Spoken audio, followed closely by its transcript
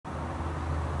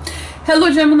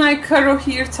Hello Gemini, Caro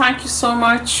here. Thank you so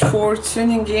much for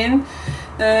tuning in.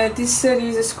 This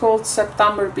series is called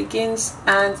September Begins,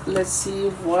 and let's see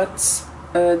what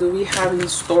do we have in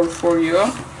store for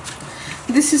you.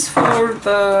 This is for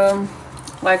the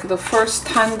first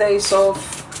 10 days of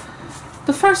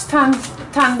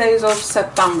 10 days of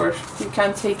September. You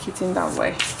can take it in that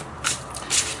way.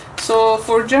 So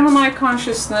for Gemini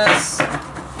consciousness,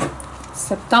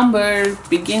 September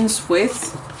begins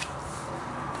with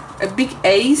a big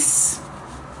ace,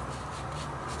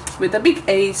 with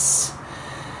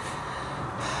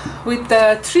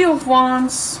the Three of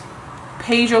Wands,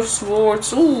 Page of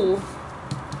Swords. Ooh,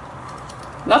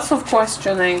 lots of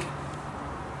questioning.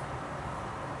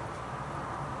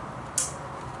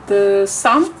 The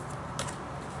Sun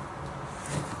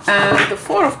and the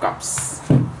Four of Cups.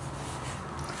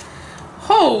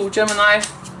 Oh, Gemini,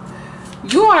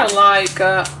 you are like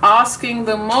asking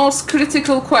the most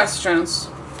critical questions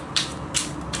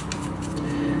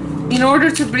in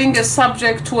order to bring a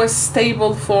subject to a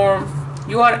stable form.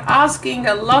 You are asking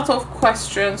a lot of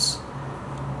questions.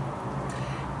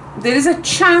 There is a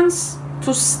chance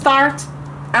to start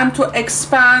and to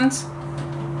expand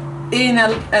in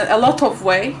a lot of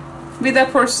way with a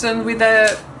person, with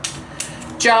a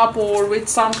job, or with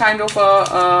some kind of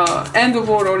a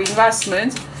endeavor or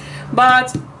investment,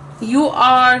 but you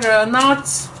are not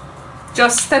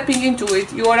just stepping into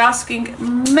it. You are asking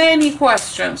many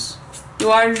questions. You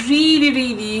are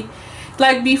really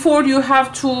like, before you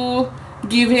have to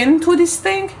give in to this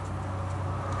thing,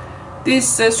 this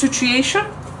situation,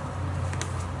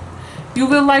 you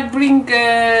will like bring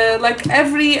like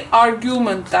every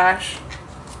argument there.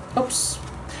 Oops.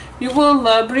 You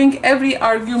will bring every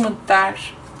argument there,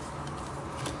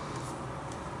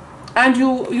 and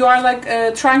you are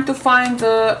like trying to find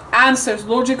the answers,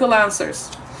 logical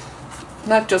answers,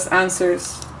 not just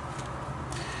answers,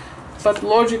 but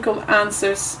logical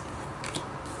answers.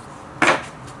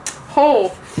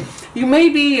 Oh, you may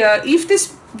be if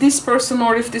this person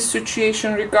or if this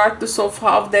situation, regardless of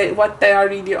what they are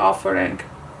really offering,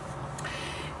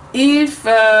 if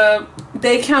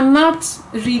they cannot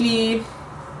really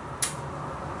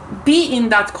be in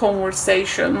that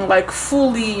conversation, like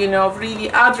fully, you know, really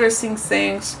addressing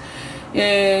things,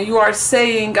 you are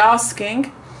saying,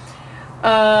 asking,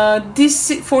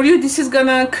 this for you, this is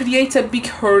gonna create a big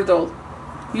hurdle.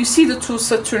 You see the two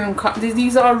Saturn,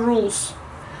 these are rules,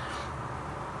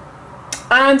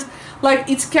 and like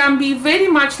it can be very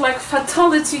much like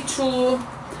fatality to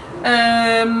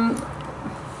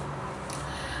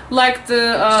like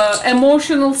the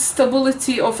emotional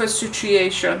stability of a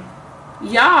situation.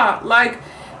 Yeah, like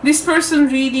this person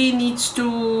really needs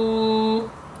to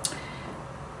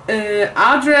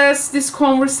address this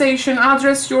conversation,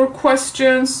 address your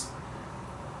questions.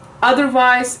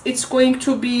 Otherwise, it's going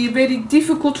to be very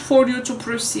difficult for you to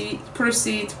proceed.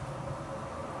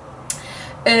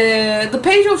 The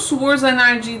Page of Swords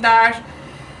energy there,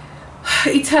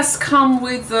 it has come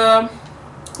with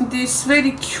this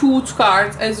very cute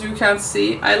card, as you can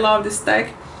see. I love this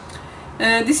deck.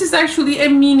 This is actually a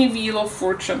mini Wheel of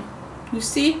Fortune, you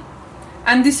see,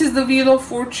 and this is the Wheel of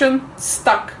Fortune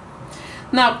stuck.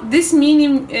 Now this mini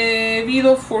Wheel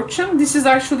of Fortune, this is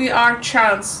actually our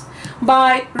chance,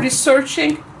 by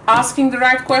researching, asking the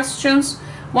right questions,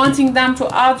 wanting them to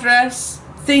address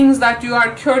things that you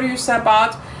are curious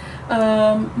about.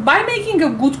 By making a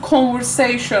good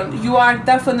conversation, you are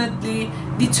definitely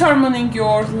determining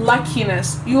your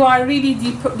luckiness. You are really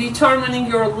determining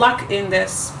your luck in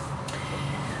this.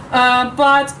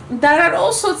 But there are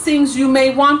also things you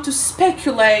may want to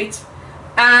speculate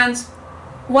and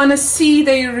want to see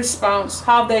their response,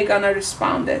 how they're gonna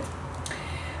respond it.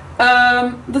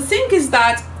 The thing is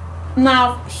that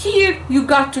now here you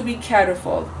got to be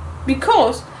careful,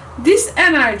 because this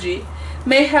energy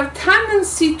may have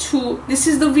tendency to, this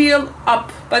is the wheel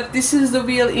up, but this is the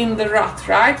wheel in the rut,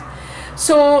 right?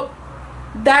 So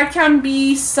there can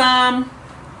be some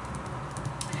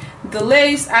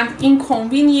delays and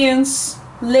inconvenience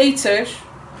later,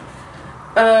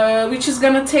 which is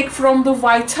gonna take from the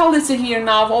vitality here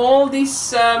now, all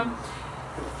this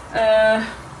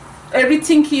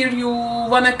everything here you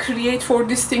wanna create for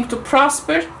this thing to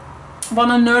prosper,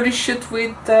 wanna nourish it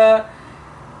with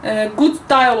good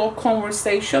dialogue,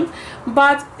 conversation,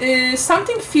 but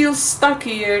something feels stuck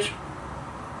here,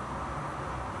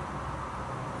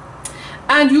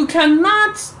 and you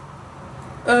cannot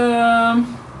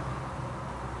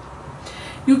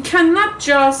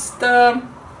just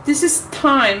this is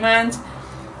time and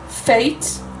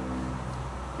fate,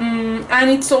 and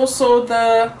it's also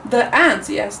the end.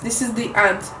 Yes, this is the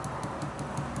end.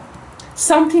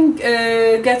 Something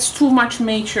gets too much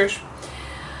mature.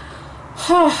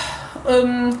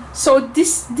 So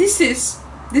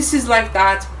this is like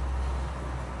that.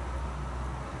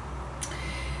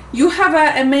 You have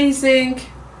an amazing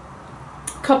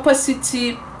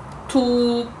capacity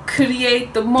to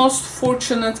create the most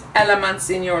fortunate elements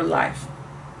in your life.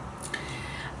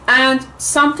 And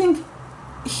something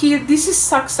here, this is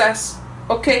success,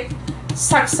 okay?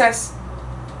 Success,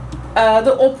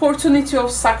 the opportunity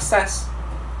of success.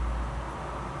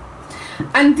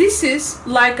 And this is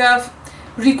like a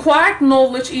required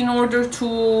knowledge in order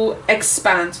to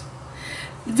expand,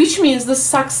 which means the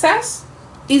success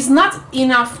is not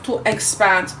enough to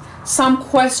expand. Some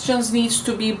questions needs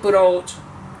to be brought.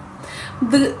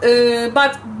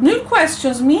 But new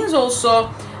questions means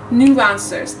also new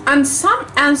answers, and some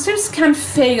answers can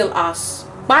fail us.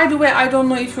 By the way, I don't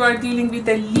know if you are dealing with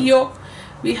a Leo.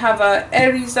 We have a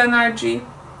Aries energy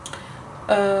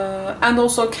and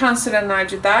also Cancer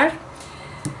energy there.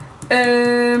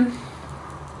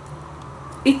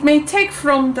 It may take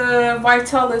from the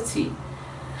vitality,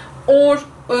 or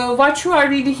what you are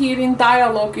really hearing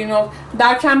dialogue, you know,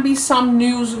 there can be some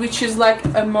news which is like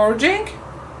emerging,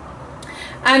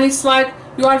 and it's like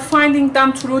you are finding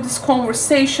them through this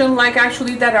conversation, like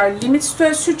actually there are limits to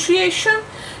a situation.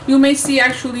 You may see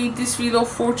actually this Wheel of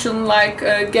Fortune like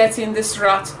get in this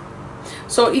rut,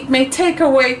 so it may take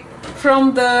away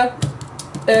from the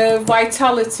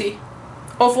vitality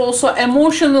of also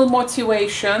emotional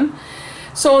motivation,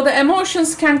 so the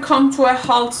emotions can come to a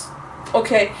halt.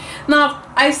 Okay, now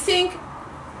I think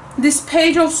this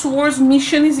Page of Swords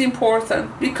mission is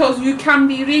important, because you can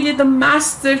be really the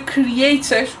master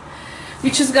creator,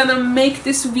 which is gonna make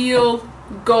this wheel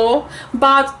go,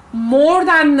 but more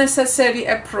than necessary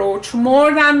approach,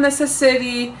 more than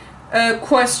necessary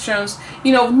questions,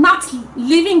 you know, not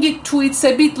leaving it to it's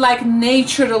a bit like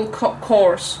natural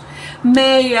course.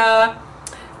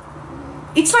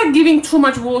 It's like giving too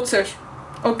much water,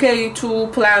 okay, to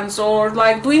plants, or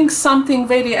like doing something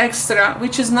very extra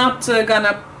which is not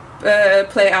gonna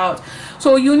play out.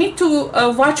 So you need to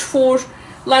watch for,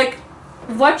 like,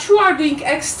 what you are doing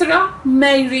extra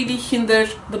may really hinder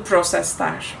the process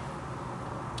there.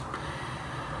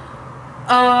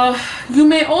 You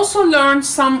may also learn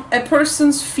a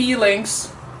person's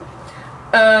feelings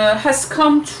has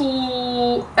come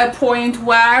to a point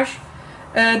where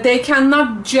they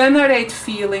cannot generate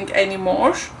feeling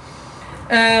anymore,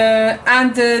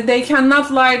 and they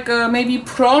cannot like maybe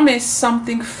promise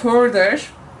something further.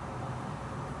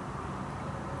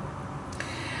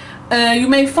 You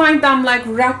may find them like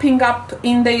wrapping up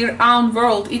in their own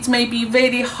world. It may be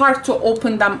very hard to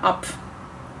open them up.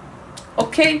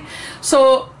 Okay,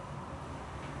 so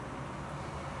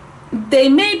they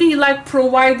may be like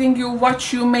providing you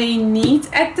what you may need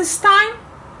at this time,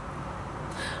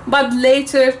 but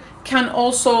later can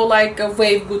also like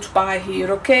wave goodbye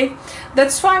here. Okay,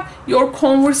 that's why your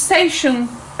conversation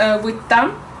with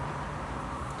them,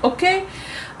 okay,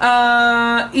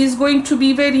 is going to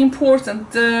be very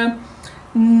important, the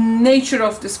nature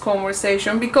of this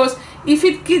conversation, because if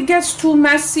it gets too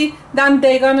messy, then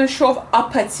they're gonna show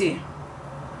apathy,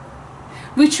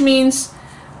 which means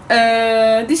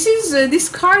these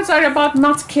cards are about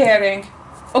not caring,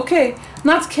 okay,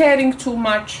 not caring too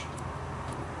much.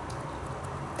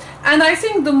 And I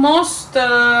think the most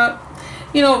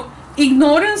you know,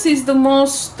 ignorance is the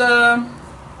most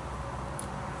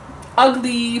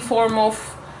ugly form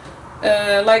of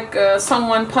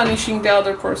someone punishing the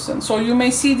other person. So you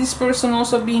may see this person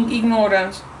also being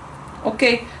ignorant,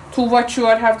 okay, to what you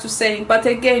have to say. But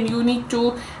again, you need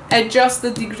to adjust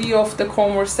the degree of the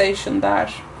conversation there.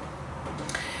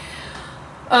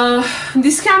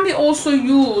 This can be also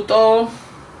you, though.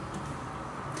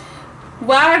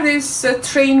 Where this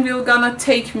train will gonna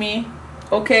take me?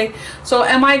 Okay, so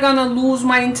am I gonna lose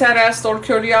my interest or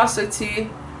curiosity?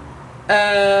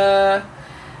 How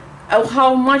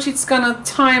much it's gonna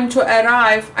time to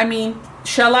arrive? I mean,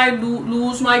 shall I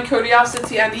lose my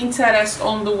curiosity and interest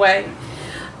on the way?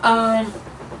 I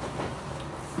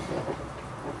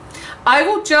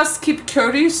would just keep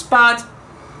curious, but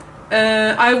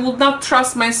I would not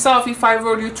trust myself if I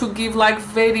were you to give like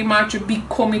very much big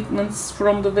commitments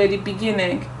from the very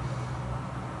beginning.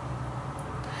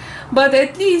 But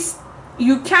at least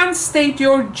you can state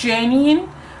your genuine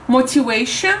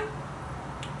motivation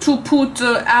to put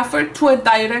effort to a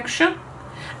direction,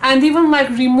 and even like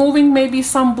removing maybe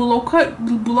some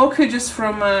blockages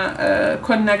from a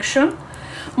connection.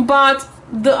 But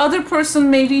the other person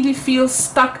may really feel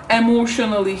stuck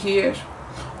emotionally here,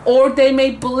 or they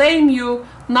may blame you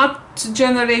not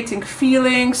generating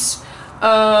feelings,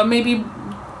 maybe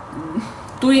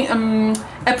doing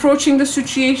approaching the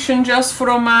situation just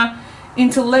from a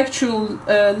intellectual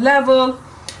level.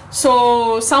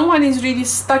 So someone is really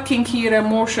stuck in here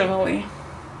emotionally,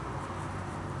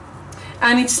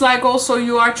 and it's like also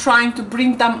you are trying to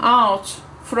bring them out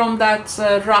from that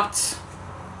rut,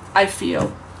 I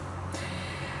feel.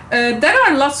 There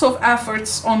are lots of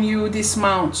efforts on you this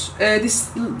month.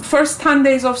 This first 10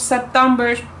 days of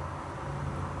September,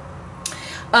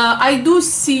 I do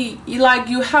see like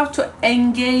you have to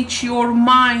engage your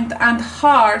mind and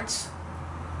heart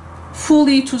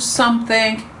fully to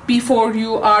something before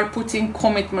you are putting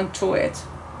commitment to it.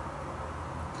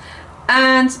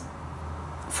 And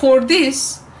for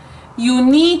this, you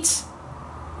need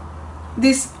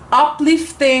this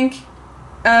uplifting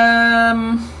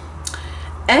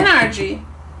energy,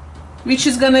 which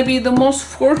is gonna be the most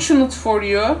fortunate for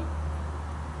you,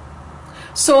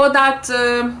 so that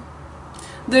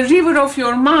the river of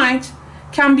your mind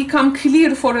can become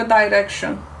clear for a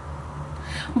direction.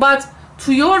 But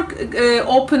to your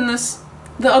openness,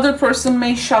 the other person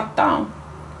may shut down,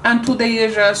 and to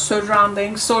their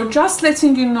surroundings. So just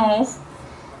letting you know.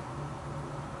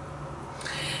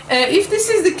 If this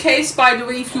is the case, by the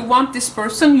way, if you want this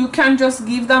person, you can just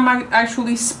give them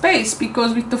actually space,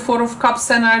 because with the Four of Cups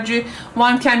energy,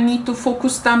 one can need to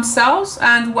focus themselves,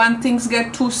 and when things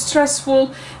get too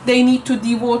stressful, they need to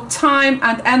devote time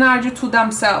and energy to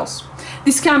themselves.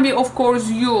 This can be, of course,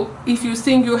 you. If you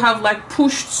think you have like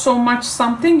pushed so much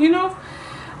something, you know,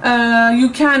 you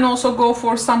can also go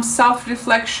for some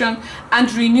self-reflection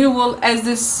and renewal, as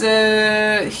this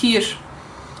here.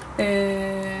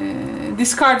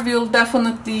 This card will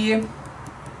definitely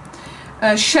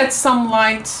shed some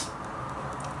light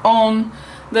on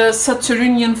the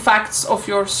Saturnian facts of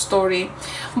your story.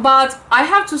 But I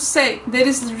have to say, there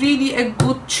is really a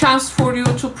good chance for you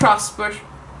to prosper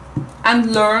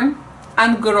and learn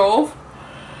and grow,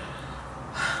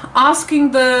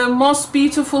 asking the most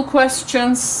beautiful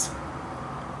questions,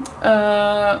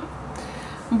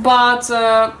 but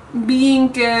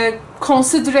being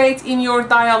considerate in your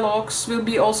dialogues will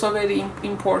be also very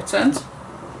important.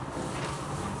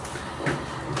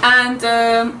 And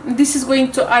this is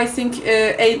going to, I think,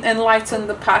 enlighten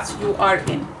the path you are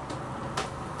in.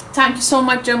 Thank you so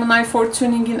much, Gemini, for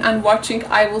tuning in and watching.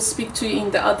 I will speak to you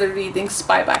in the other readings.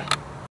 Bye bye.